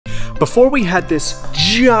Before we had this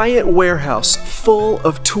giant warehouse full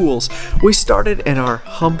of tools, we started in our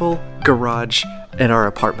humble garage in our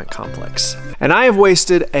apartment complex. And I have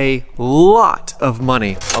wasted a lot of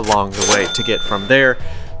money along the way to get from there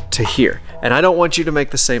to here. And I don't want you to make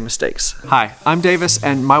the same mistakes. Hi, I'm Davis,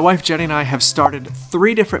 and my wife Jenny and I have started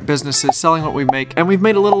 3 different businesses selling what we make, and we've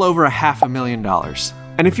made a little over $500,000.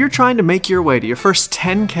 And if you're trying to make your way to your first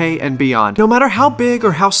 10K and beyond, no matter how big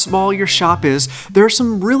or how small your shop is, there are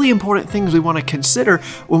some really important things we want to consider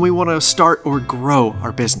when we want to start or grow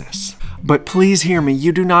our business. But please hear me,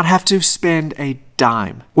 you do not have to spend a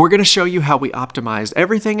dime. We're going to show you how we optimized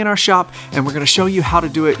everything in our shop, and we're going to show you how to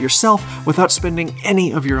do it yourself without spending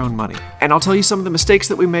any of your own money. And I'll tell you some of the mistakes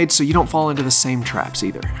that we made so you don't fall into the same traps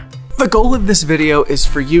either. The goal of this video is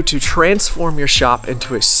for you to transform your shop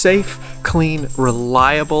into a safe, clean,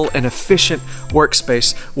 reliable, and efficient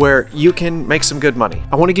workspace where you can make some good money.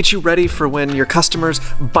 I want to get you ready for when your customers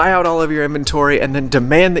buy out all of your inventory and then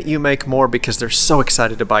demand that you make more because they're so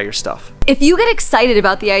excited to buy your stuff. If you get excited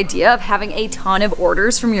about the idea of having a ton of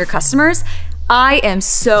orders from your customers, I am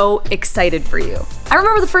so excited for you. I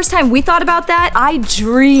remember the first time we thought about that, I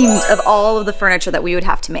dreamed of all of the furniture that we would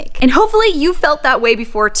have to make. And hopefully you felt that way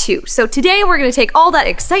before too. So today we're gonna take all that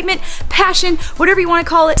excitement, passion, whatever you wanna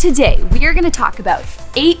call it. Today, we are gonna talk about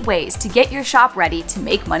 8 ways to get your shop ready to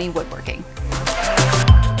make money woodworking.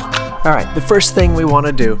 All right, the first thing we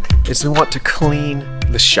wanna do is we want to clean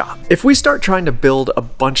the shop. If we start trying to build a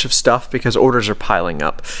bunch of stuff because orders are piling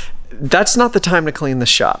up, that's not the time to clean the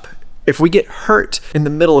shop. If we get hurt in the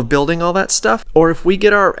middle of building all that stuff, or if we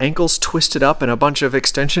get our ankles twisted up in a bunch of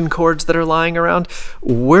extension cords that are lying around,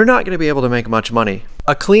 we're not going to be able to make much money.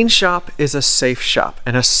 A clean shop is a safe shop,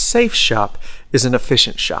 and a safe shop is an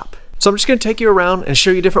efficient shop. So I'm just going to take you around and show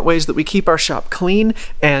you different ways that we keep our shop clean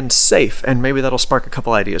and safe, and maybe that'll spark a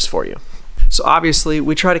couple ideas for you. So obviously,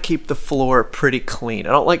 we try to keep the floor pretty clean. I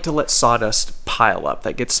don't like to let sawdust pile up.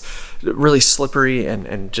 That gets really slippery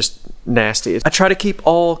and just nasty. I try to keep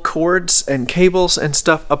all cords and cables and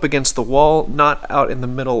stuff up against the wall, not out in the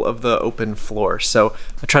middle of the open floor. So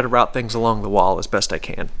I try to route things along the wall as best I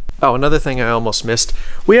can. Oh, another thing I almost missed.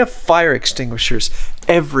 We have fire extinguishers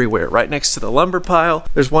everywhere, right next to the lumber pile.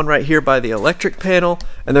 There's one right here by the electric panel,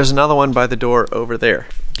 and there's another one by the door over there.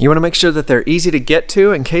 You want to make sure that they're easy to get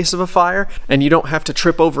to in case of a fire, and you don't have to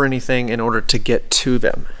trip over anything in order to get to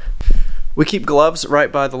them. We keep gloves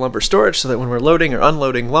right by the lumber storage so that when we're loading or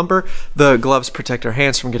unloading lumber, the gloves protect our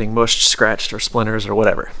hands from getting mushed, scratched, or splinters, or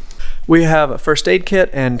whatever. We have a first aid kit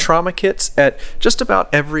and trauma kits at just about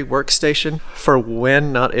every workstation for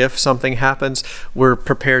when, not if, something happens. We're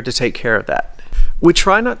prepared to take care of that. We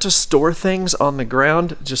try not to store things on the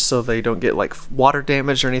ground just so they don't get like water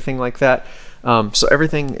damage or anything like that. So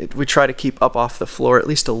everything we try to keep up off the floor at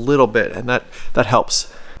least a little bit, and that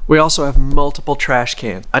helps. We also have multiple trash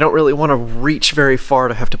cans. I don't really want to reach very far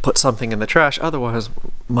to have to put something in the trash, otherwise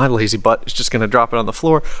my lazy butt is just going to drop it on the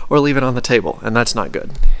floor or leave it on the table, and that's not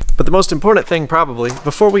good. But the most important thing probably,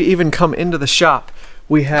 before we even come into the shop,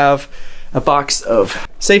 we have a box of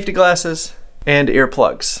safety glasses and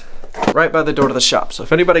earplugs right by the door to the shop. So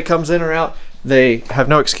if anybody comes in or out, they have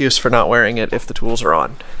no excuse for not wearing it if the tools are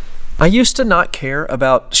on. I used to not care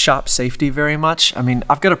about shop safety very much. I mean,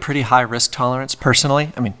 I've got a pretty high risk tolerance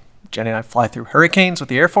personally. I mean, Jenny and I fly through hurricanes with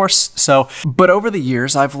the Air Force, but over the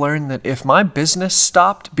years, I've learned that if my business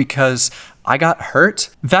stopped because I got hurt,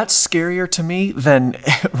 that's scarier to me than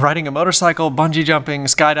riding a motorcycle, bungee jumping,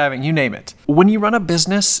 skydiving, you name it. When you run a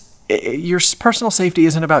business, your personal safety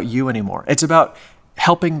isn't about you anymore. It's about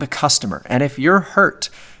helping the customer. And if you're hurt,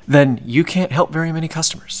 then you can't help very many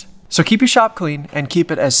customers. So keep your shop clean and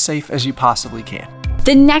keep it as safe as you possibly can.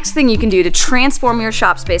 The next thing you can do to transform your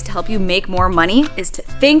shop space to help you make more money is to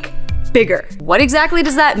think bigger. What exactly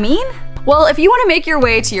does that mean? Well, if you want to make your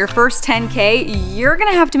way to your first 10K, you're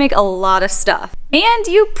gonna have to make a lot of stuff. And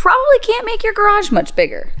you probably can't make your garage much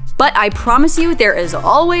bigger. But I promise you, there is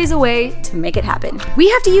always a way to make it happen.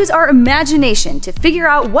 We have to use our imagination to figure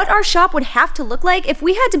out what our shop would have to look like if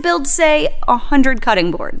we had to build, say, 100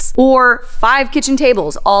 cutting boards or 5 kitchen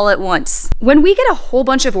tables all at once. When we get a whole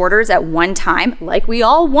bunch of orders at one time, like we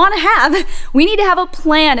all want to have, we need to have a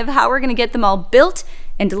plan of how we're gonna get them all built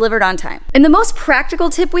and delivered on time. And the most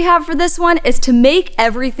practical tip we have for this one is to make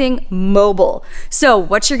everything mobile. So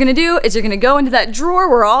what you're gonna do is you're gonna go into that drawer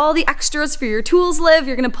where all the extras for your tools live.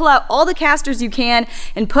 You're gonna pull out all the casters you can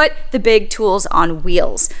and put the big tools on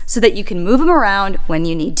wheels so that you can move them around when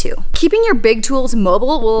you need to. Keeping your big tools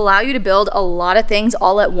mobile will allow you to build a lot of things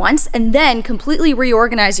all at once and then completely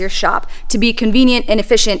reorganize your shop to be convenient and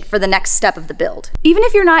efficient for the next step of the build. Even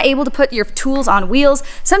if you're not able to put your tools on wheels,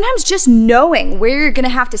 sometimes just knowing where you're gonna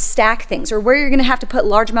have to stack things or where you're gonna have to put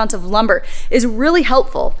large amounts of lumber is really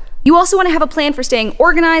helpful. You also want to have a plan for staying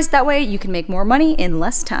organized, that way you can make more money in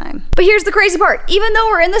less time. But here's the crazy part, even though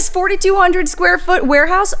we're in this 4,200 square foot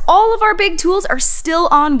warehouse, all of our big tools are still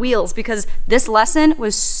on wheels because this lesson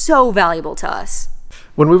was so valuable to us.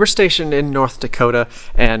 When we were stationed in North Dakota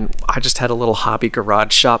and I just had a little hobby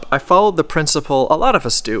garage shop, I followed the principle, a lot of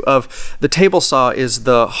us do, of the table saw is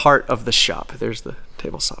the heart of the shop. There's the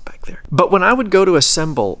table saw back there. But when I would go to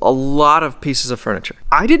assemble a lot of pieces of furniture,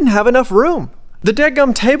 I didn't have enough room. The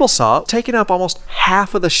deadgum table saw taking up almost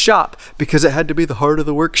half of the shop because it had to be the heart of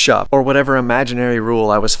the workshop, or whatever imaginary rule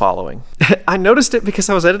I was following. I noticed it because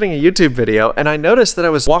I was editing a YouTube video and I noticed that I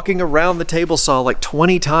was walking around the table saw like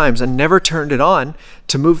 20 times and never turned it on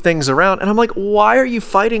to move things around. And I'm like, why are you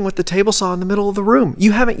fighting with the table saw in the middle of the room?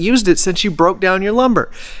 You haven't used it since you broke down your lumber.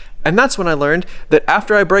 And that's when I learned that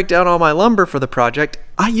after I break down all my lumber for the project,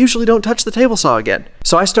 I usually don't touch the table saw again.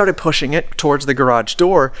 So I started pushing it towards the garage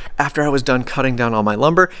door after I was done cutting down all my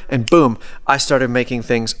lumber, and boom, I started making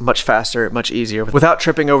things much faster, much easier, without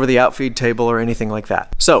tripping over the outfeed table or anything like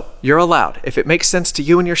that. So you're allowed, if it makes sense to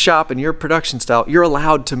you and your shop and your production style, you're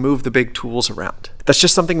allowed to move the big tools around. That's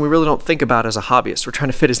just something we really don't think about as a hobbyist. We're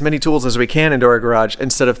trying to fit as many tools as we can into our garage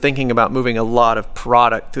instead of thinking about moving a lot of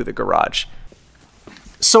product through the garage.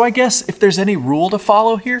 So I guess if there's any rule to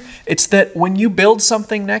follow here, it's that when you build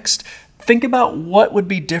something next, think about what would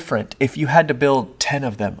be different if you had to build 10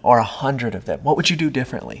 of them or 100 of them. What would you do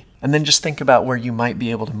differently? And then just think about where you might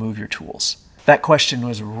be able to move your tools. That question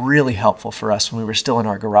was really helpful for us when we were still in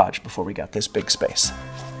our garage before we got this big space.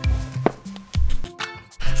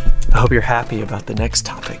 I hope you're happy about the next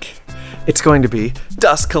topic. It's going to be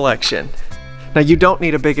dust collection. Now, you don't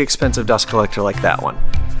need a big expensive dust collector like that one.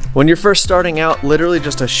 When you're first starting out, literally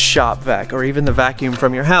just a shop vac or even the vacuum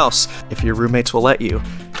from your house, if your roommates will let you,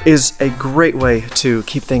 is a great way to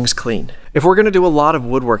keep things clean. If we're gonna do a lot of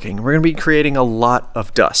woodworking, we're gonna be creating a lot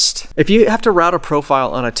of dust. If you have to route a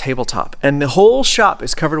profile on a tabletop and the whole shop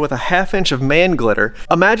is covered with a ½ inch of man glitter,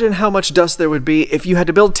 imagine how much dust there would be if you had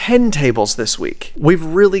to build 10 tables this week. We've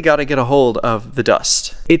really gotta get a hold of the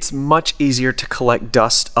dust. It's much easier to collect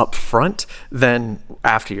dust up front than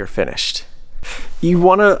after you're finished. You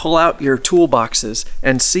want to pull out your toolboxes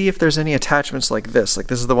and see if there's any attachments like this. Like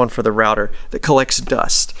this is the one for the router that collects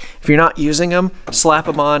dust. If you're not using them, slap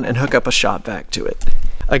them on and hook up a shop vac to it.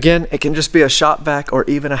 Again, it can just be a shop vac or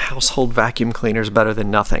even a household vacuum cleaner is better than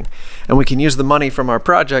nothing. And we can use the money from our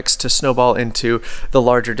projects to snowball into the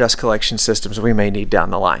larger dust collection systems we may need down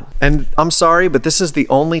the line. And I'm sorry, but this is the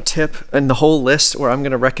only tip in the whole list where I'm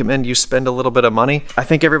going to recommend you spend a little bit of money. I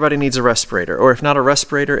think everybody needs a respirator, or if not a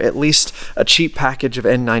respirator, at least a cheap package of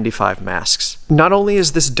N95 masks. Not only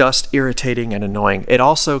is this dust irritating and annoying, it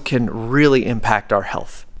also can really impact our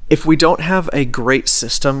health. If we don't have a great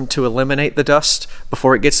system to eliminate the dust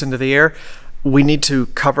before it gets into the air, we need to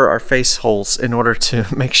cover our face holes in order to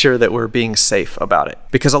make sure that we're being safe about it.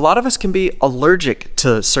 Because a lot of us can be allergic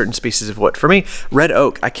to certain species of wood. For me, red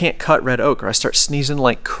oak, I can't cut red oak or I start sneezing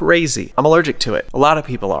like crazy. I'm allergic to it. A lot of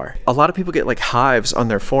people are. A lot of people get like hives on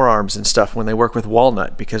their forearms and stuff when they work with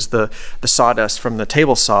walnut because the sawdust from the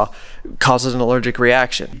table saw causes an allergic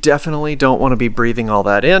reaction. Definitely don't want to be breathing all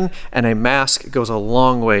that in, and a mask goes a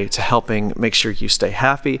long way to helping make sure you stay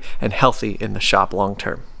happy and healthy in the shop long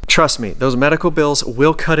term. Trust me, those medical bills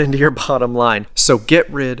will cut into your bottom line, so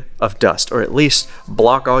get rid of dust, or at least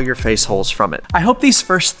block all your face holes from it. I hope these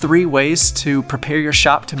first 3 ways to prepare your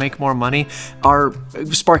shop to make more money are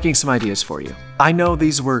sparking some ideas for you. I know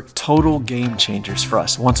these were total game changers for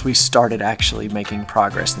us once we started actually making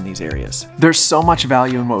progress in these areas. There's so much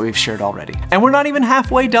value in what we've shared already, and we're not even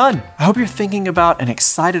halfway done. I hope you're thinking about and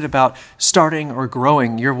excited about starting or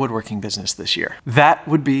growing your woodworking business this year. That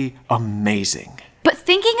would be amazing. But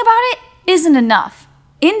thinking about it isn't enough.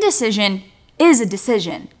 Indecision is a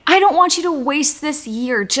decision. I don't want you to waste this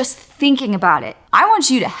year just thinking about it. I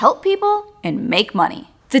want you to help people and make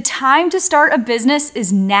money. The time to start a business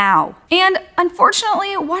is now. And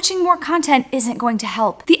unfortunately, watching more content isn't going to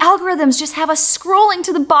help. The algorithms just have us scrolling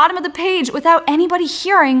to the bottom of the page without anybody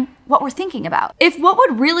hearing what we're thinking about. If what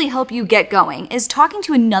would really help you get going is talking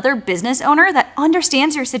to another business owner that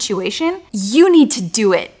understands your situation, you need to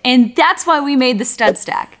do it. And that's why we made the Stud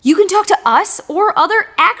Stack. You can talk to us or other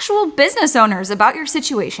actual business owners about your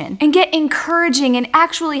situation and get encouraging and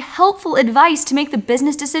actually helpful advice to make the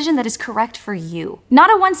business decision that is correct for you. Not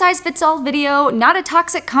a one-size-fits-all video, not a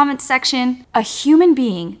toxic comment section, a human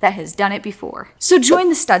being that has done it before. So join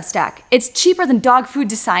the Stud Stack. It's cheaper than dog food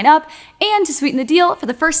to sign up, and to sweeten the deal, for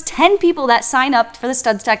the first 10 10 people that sign up for the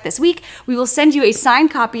Stud Stack this week, we will send you a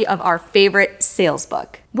signed copy of our favorite sales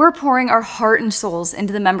book. We're pouring our heart and souls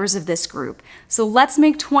into the members of this group, so let's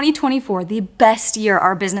make 2024 the best year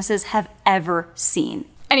our businesses have ever seen.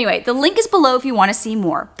 Anyway, the link is below if you want to see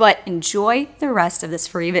more, but enjoy the rest of this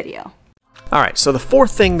free video. All right, so the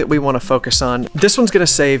fourth thing that we want to focus on, this one's going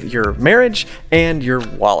to save your marriage and your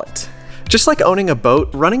wallet. Just like owning a boat,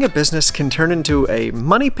 running a business can turn into a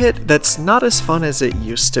money pit that's not as fun as it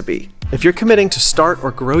used to be. If you're committing to start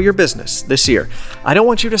or grow your business this year, I don't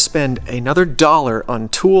want you to spend another dollar on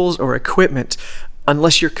tools or equipment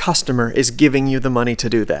unless your customer is giving you the money to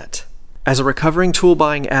do that. As a recovering tool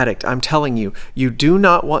buying addict, I'm telling you, you do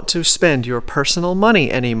not want to spend your personal money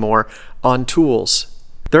anymore on tools.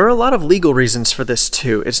 There are a lot of legal reasons for this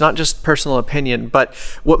too. It's not just personal opinion, but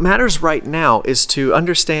what matters right now is to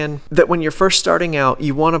understand that when you're first starting out,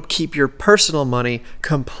 you want to keep your personal money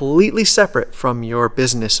completely separate from your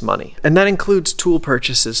business money. And that includes tool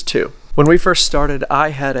purchases too. When we first started,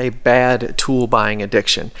 I had a bad tool buying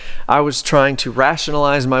addiction. I was trying to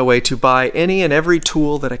rationalize my way to buy any and every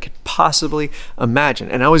tool that I could possibly imagine.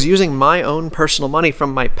 And I was using my own personal money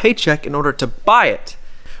from my paycheck in order to buy it.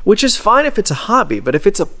 Which is fine if it's a hobby, but if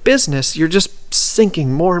it's a business, you're just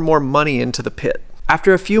sinking more and more money into the pit.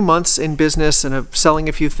 After a few months in business and of selling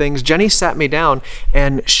a few things, Jennie sat me down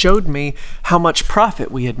and showed me how much profit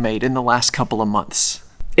we had made in the last couple of months.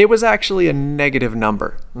 It was actually a negative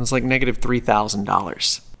number. It was like negative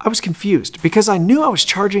 $3,000. I was confused because I knew I was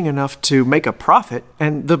charging enough to make a profit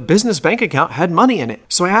and the business bank account had money in it.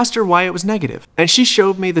 So I asked her why it was negative. And she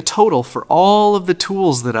showed me the total for all of the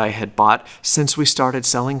tools that I had bought since we started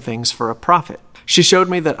selling things for a profit. She showed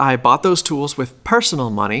me that I bought those tools with personal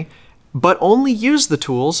money, but only used the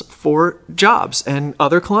tools for jobs and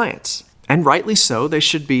other clients. And rightly so, they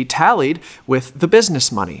should be tallied with the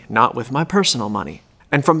business money, not with my personal money.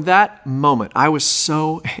 And from that moment, I was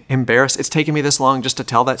so embarrassed. It's taken me this long just to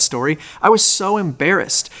tell that story. I was so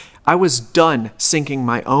embarrassed. I was done sinking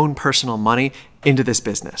my own personal money into this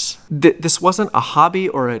business. This wasn't a hobby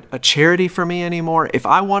or a charity for me anymore. If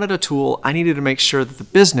I wanted a tool, I needed to make sure that the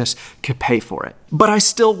business could pay for it. But I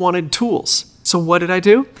still wanted tools. So what did I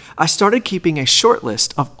do? I started keeping a short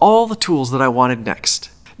list of all the tools that I wanted next.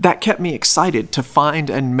 That kept me excited to find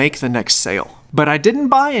and make the next sale. But I didn't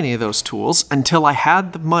buy any of those tools until I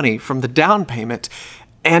had the money from the down payment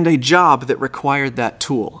and a job that required that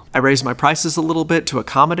tool. I raised my prices a little bit to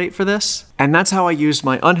accommodate for this, and that's how I used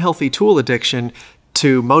my unhealthy tool addiction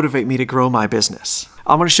to motivate me to grow my business.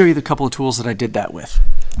 I'm going to show you the couple of tools that I did that with.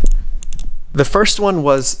 The first one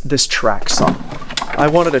was this track saw. I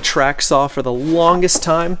wanted a track saw for the longest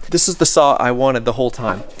time. This is the saw I wanted the whole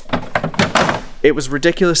time. It was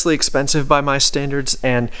ridiculously expensive by my standards,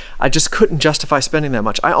 and I just couldn't justify spending that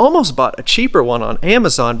much. I almost bought a cheaper one on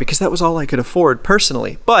Amazon because that was all I could afford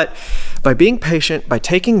personally. But by being patient, by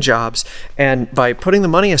taking jobs, and by putting the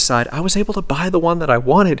money aside, I was able to buy the one that I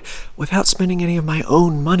wanted without spending any of my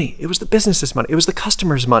own money. It was the business's money. It was the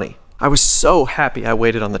customer's money. I was so happy I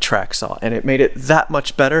waited on the track saw, and it made it that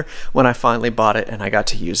much better when I finally bought it and I got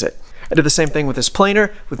to use it. I did the same thing with this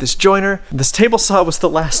planer, with this joiner. This table saw was the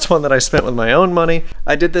last one that I spent with my own money.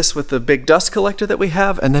 I did this with the big dust collector that we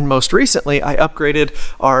have, and then most recently I upgraded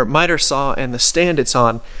our miter saw and the stand it's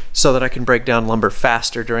on so that I can break down lumber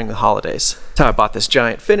faster during the holidays. That's how I bought this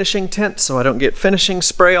giant finishing tent so I don't get finishing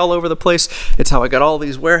spray all over the place. It's how I got all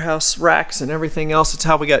these warehouse racks and everything else. It's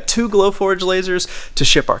how we got 2 Glowforge lasers to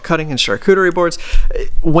ship our cutting and charcuterie boards.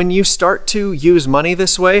 When you start to use money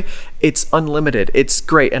this way, it's unlimited. It's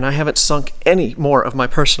great, and I haven't sunk any more of my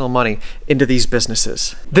personal money into these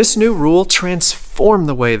businesses. This new rule transformed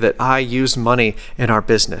the way that I use money in our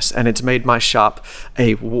business, and it's made my shop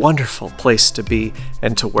a wonderful place to be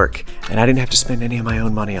and to work, and I didn't have to spend any of my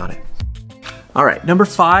own money on it. All right, number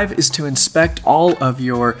 5 is to inspect all of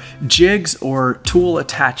your jigs or tool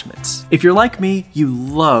attachments. If you're like me, you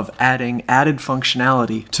love adding added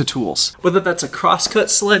functionality to tools. Whether that's a crosscut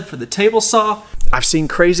sled for the table saw, I've seen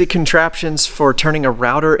crazy contraptions for turning a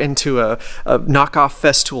router into a knockoff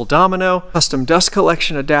Festool domino, custom dust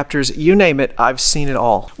collection adapters, you name it, I've seen it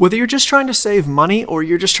all. Whether you're just trying to save money or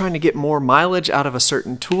you're just trying to get more mileage out of a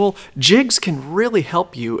certain tool, jigs can really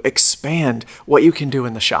help you expand what you can do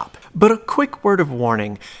in the shop. But a quick word of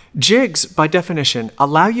warning, jigs, by definition,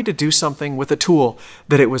 allow you to do something with a tool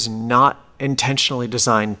that it was not intentionally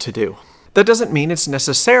designed to do. That doesn't mean it's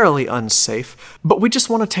necessarily unsafe, but we just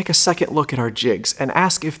want to take a second look at our jigs and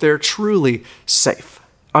ask if they're truly safe.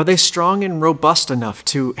 Are they strong and robust enough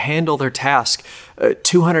to handle their task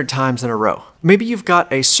 200 times in a row? Maybe you've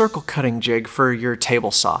got a circle cutting jig for your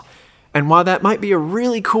table saw, And while that might be a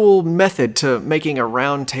really cool method to making a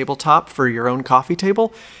round tabletop for your own coffee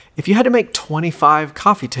table, if you had to make 25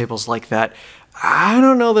 coffee tables like that, I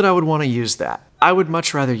don't know that I would want to use that. I would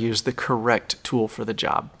much rather use the correct tool for the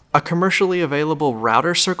job. A commercially available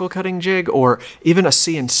router circle cutting jig or even a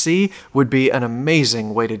CNC would be an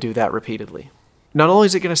amazing way to do that repeatedly. Not only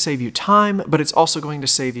is it going to save you time, but it's also going to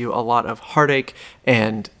save you a lot of heartache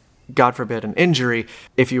and, God forbid, an injury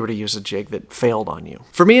if you were to use a jig that failed on you.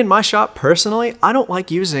 For me in my shop, personally, I don't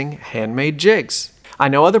like using handmade jigs. I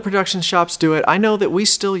know other production shops do it. I know that we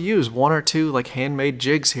still use one or two like handmade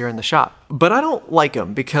jigs here in the shop. But I don't like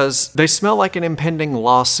them because they smell like an impending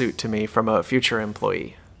lawsuit to me from a future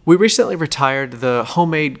employee. We recently retired the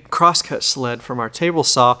homemade crosscut sled from our table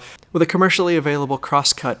saw with a commercially available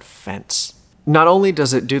crosscut fence. Not only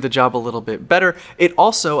does it do the job a little bit better, it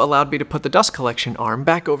also allowed me to put the dust collection arm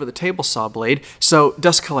back over the table saw blade, so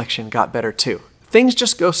dust collection got better too. Things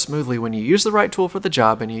just go smoothly when you use the right tool for the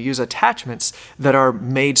job and you use attachments that are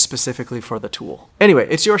made specifically for the tool. Anyway,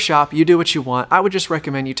 it's your shop, you do what you want. I would just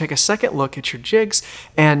recommend you take a second look at your jigs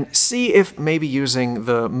and see if maybe using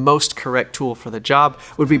the most correct tool for the job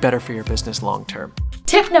would be better for your business long term.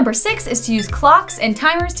 Tip number 6 is to use clocks and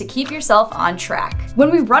timers to keep yourself on track.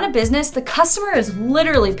 When we run a business, the customer is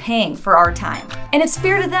literally paying for our time. And it's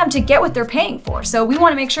fair to them to get what they're paying for, so we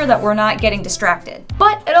want to make sure that we're not getting distracted.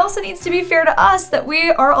 But it also needs to be fair to us that we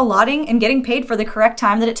are allotting and getting paid for the correct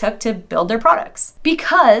time that it took to build their products.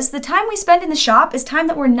 Because the time we spend in the shop is time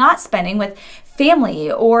that we're not spending with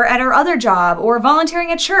family or at our other job or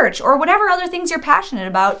volunteering at church or whatever other things you're passionate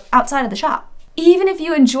about outside of the shop. Even if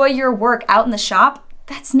you enjoy your work out in the shop,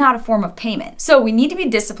 that's not a form of payment. So we need to be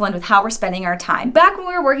disciplined with how we're spending our time. Back when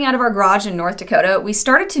we were working out of our garage in North Dakota, we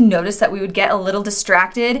started to notice that we would get a little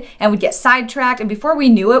distracted and we'd get sidetracked, and before we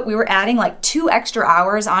knew it, we were adding like 2 extra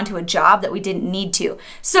hours onto a job that we didn't need to.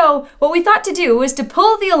 So what we thought to do was to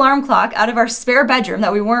pull the alarm clock out of our spare bedroom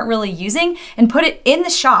that we weren't really using and put it in the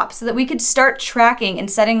shop so that we could start tracking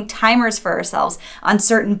and setting timers for ourselves on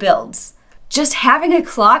certain builds. Just having a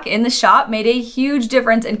clock in the shop made a huge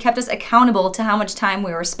difference and kept us accountable to how much time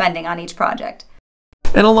we were spending on each project.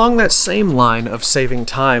 And along that same line of saving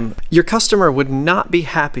time, your customer would not be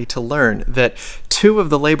happy to learn that 2 of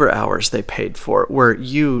the labor hours they paid for were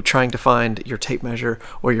you trying to find your tape measure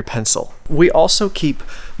or your pencil. We also keep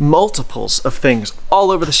multiples of things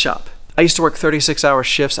all over the shop. I used to work 36-hour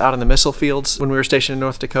shifts out in the missile fields when we were stationed in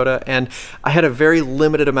North Dakota, and I had a very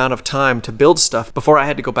limited amount of time to build stuff before I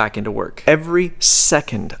had to go back into work. Every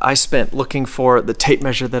second I spent looking for the tape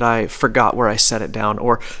measure that I forgot where I set it down,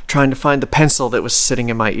 or trying to find the pencil that was sitting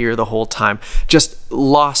in my ear the whole time, just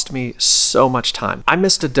lost me so much time. I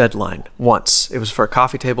missed a deadline once. It was for a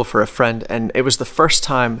coffee table for a friend, and it was the first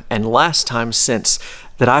time and last time since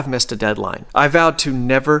that I've missed a deadline. I vowed to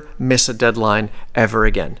never miss a deadline ever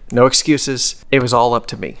again. No excuses, it was all up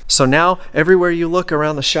to me. So now, everywhere you look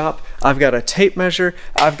around the shop, I've got a tape measure,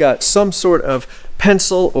 I've got some sort of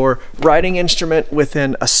pencil or writing instrument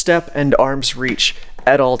within a step and arm's reach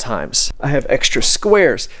at all times. I have extra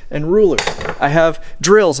squares and rulers. I have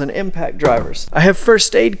drills and impact drivers. I have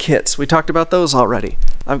first aid kits. We talked about those already.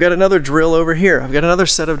 I've got another drill over here. I've got another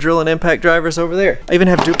set of drill and impact drivers over there. I even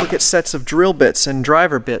have duplicate sets of drill bits and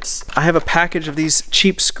driver bits. I have a package of these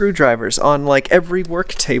cheap screwdrivers on like every work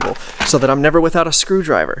table so that I'm never without a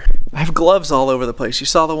screwdriver. I have gloves all over the place. You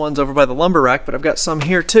saw the ones over by the lumber rack, but I've got some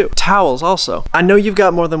here too. Towels also. I know you've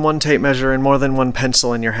got more than one tape measure and more than one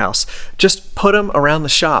pencil in your house. Just put them around the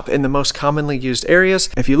shop in the most commonly used areas.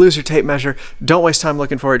 If you lose your tape measure, don't waste time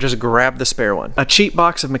looking for it, just grab the spare one. A cheap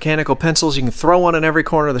box of mechanical pencils, you can throw one in every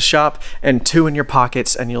corner of the shop and 2 in your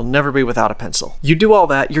pockets and you'll never be without a pencil. You do all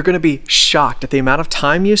that, you're going to be shocked at the amount of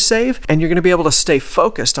time you save, and you're going to be able to stay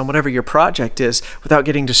focused on whatever your project is without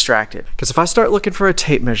getting distracted. Because if I start looking for a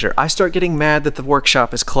tape measure, I start getting mad that the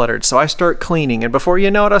workshop is cluttered, so I start cleaning, and before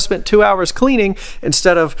you know it, I spent 2 hours cleaning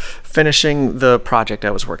instead of finishing the project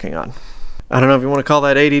I was working on. I don't know if you want to call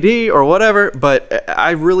that ADD or whatever, but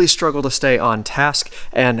I really struggle to stay on task,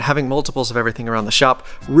 and having multiples of everything around the shop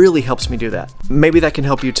really helps me do that. Maybe that can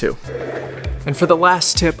help you too. And for the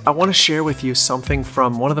last tip, I want to share with you something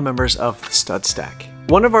from one of the members of the Stud Stack.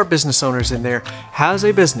 One of our business owners in there has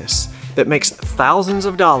a business that makes thousands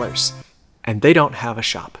of dollars, and they don't have a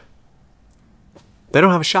shop. They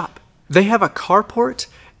don't have a shop. They have a carport,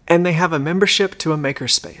 and they have a membership to a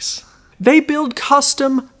makerspace. They build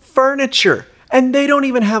custom furniture and they don't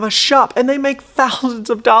even have a shop, and they make thousands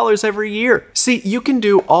of dollars every year. See, you can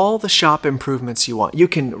do all the shop improvements you want. You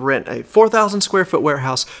can rent a 4,000 square foot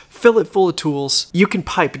warehouse, fill it full of tools. You can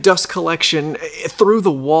pipe dust collection through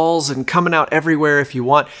the walls and coming out everywhere if you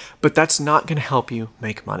want, but that's not going to help you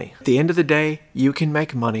make money. At the end of the day, you can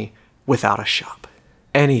make money without a shop.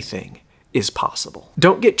 Anything is possible.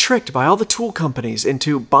 Don't get tricked by all the tool companies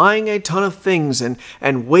into buying a ton of things and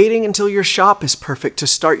waiting until your shop is perfect to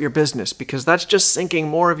start your business, because that's just sinking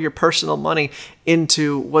more of your personal money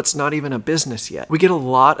into what's not even a business yet. We get a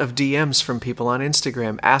lot of DMs from people on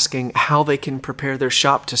Instagram asking how they can prepare their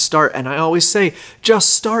shop to start, and I always say,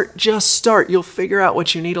 just start, just start. You'll figure out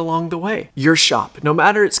what you need along the way. Your shop, no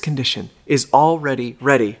matter its condition, is already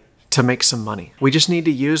ready to make some money. We just need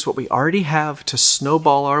to use what we already have to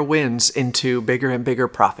snowball our wins into bigger and bigger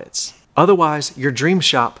profits. Otherwise, your dream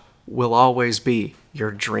shop will always be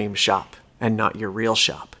your dream shop and not your real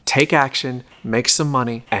shop. Take action, make some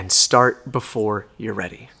money, and start before you're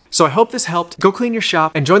ready. So I hope this helped. Go clean your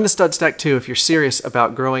shop and join the Stud Stack too if you're serious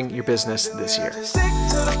about growing your business this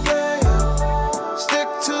year.